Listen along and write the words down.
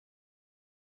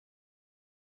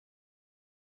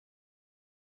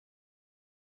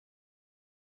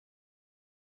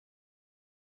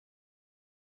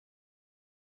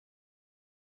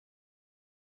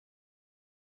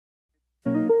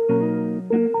Yeah.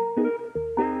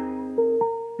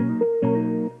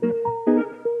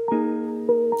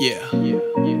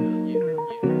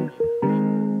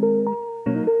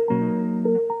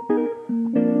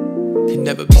 Can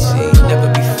never be seen, never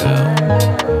be felt.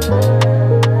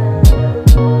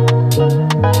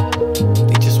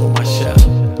 They just want my shell.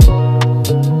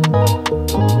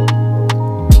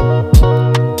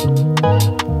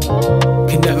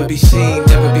 Can never be seen,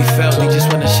 never be felt. They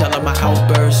just want a shell of my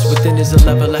outbursts. Within is a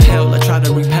level of hell. I try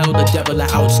to repel the devil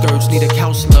at outskirts. Need a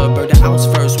counselor, burn the ounce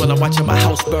first while I'm watching my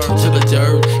house burn to the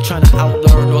dirt. Trying to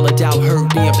outlearn all the doubt hurt.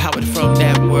 Be empowered from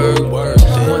that word.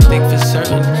 One thing for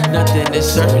certain, nothing is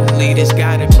certainly. There's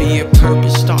gotta be a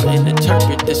purpose. Starting to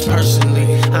interpret this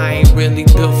personally. I ain't really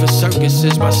built for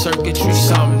circuses. My circuitry,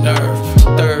 some nerve.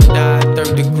 Third eye,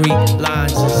 third degree.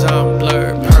 Lines is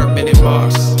unblurred. Permanent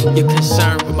marks. You're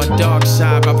concerned with my dark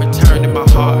side. I return in my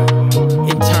heart.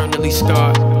 Internally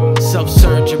scarred.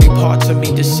 Self-surgery parts of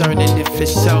me discerning if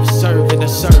it's self-serving or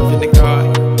serving the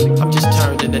God. I'm just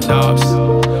turning the knobs.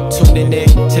 Tuning in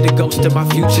to the ghost of my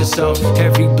future self.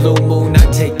 Every blue moon I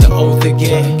take the oath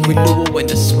again. Renewal when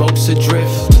the smoke's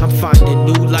adrift. I'm finding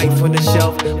new life on the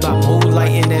shelf by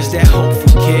moonlighting as that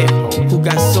hopeful kid who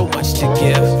got so much to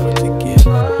give.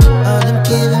 All I'm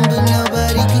giving but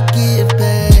nobody could give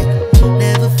back.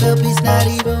 Never felt peace, not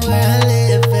even where I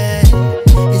live at.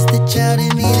 It's the child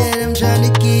in me that I'm trying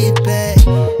to get back.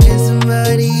 Can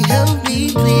somebody help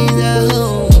me please? I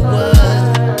hope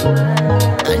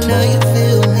I know you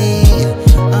feel me.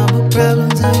 All my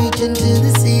problems are reaching to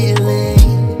the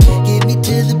ceiling. Get me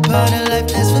to the part of life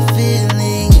that's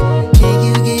fulfilling. Can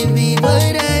you give me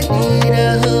what I need? I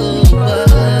hope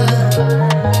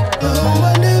oh,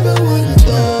 I never would've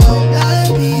thought I'd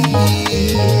be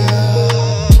here.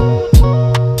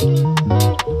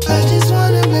 I just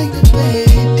wanna make the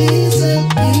pain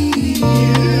disappear.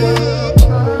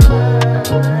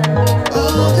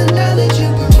 All the knowledge you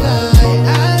provide,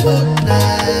 I've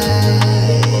applied.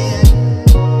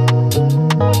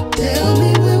 Tell me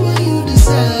when will you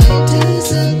decide to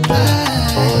supply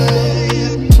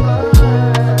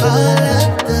all of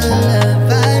the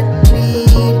love I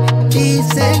need,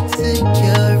 peace and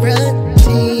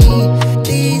security.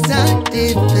 These are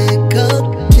difficult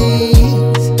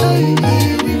things. Are you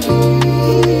hearing me?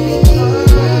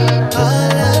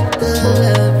 All of the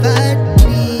love I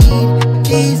need,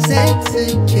 peace and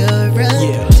security.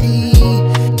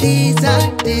 These are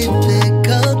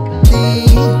difficult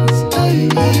things. Are you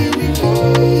hearing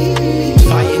me?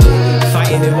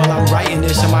 Fighting it while I'm writing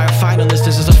this. Am I a finalist?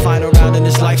 This is a final round in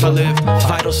this life I live.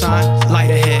 Vital sign, light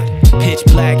ahead. Pitch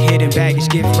black, hidden baggage,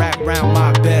 get wrapped round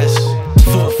my best.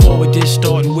 Foot forward,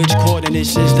 distorting which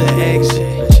coordinates is the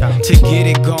exit. To get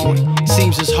it going,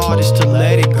 seems as hard as to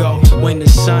let it go. When the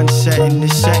sun's setting,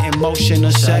 it's set in motion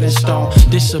or set in stone.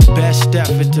 This a best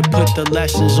effort to put the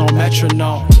lessons on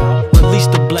metronome. Release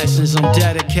the blessings, I'm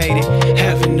dedicated,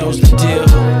 heaven knows the deal.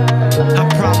 I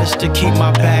promise to keep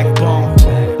my backbone.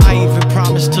 I even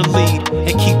promise to lead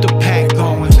and keep the pack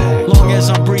going. Long as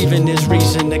I'm breathing, there's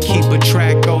reason to keep a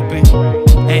track open.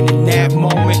 And in that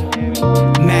moment,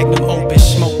 magnum open,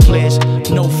 smoke clears,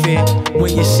 no fear.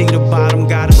 When you see the bottom,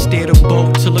 gotta steer the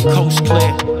boat till the coast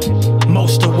clear.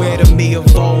 Most aware to me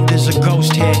evolved as a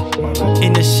ghost here.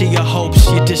 In the sea of hopes,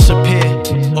 you disappear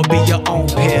or be your own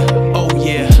peer. Oh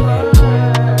yeah.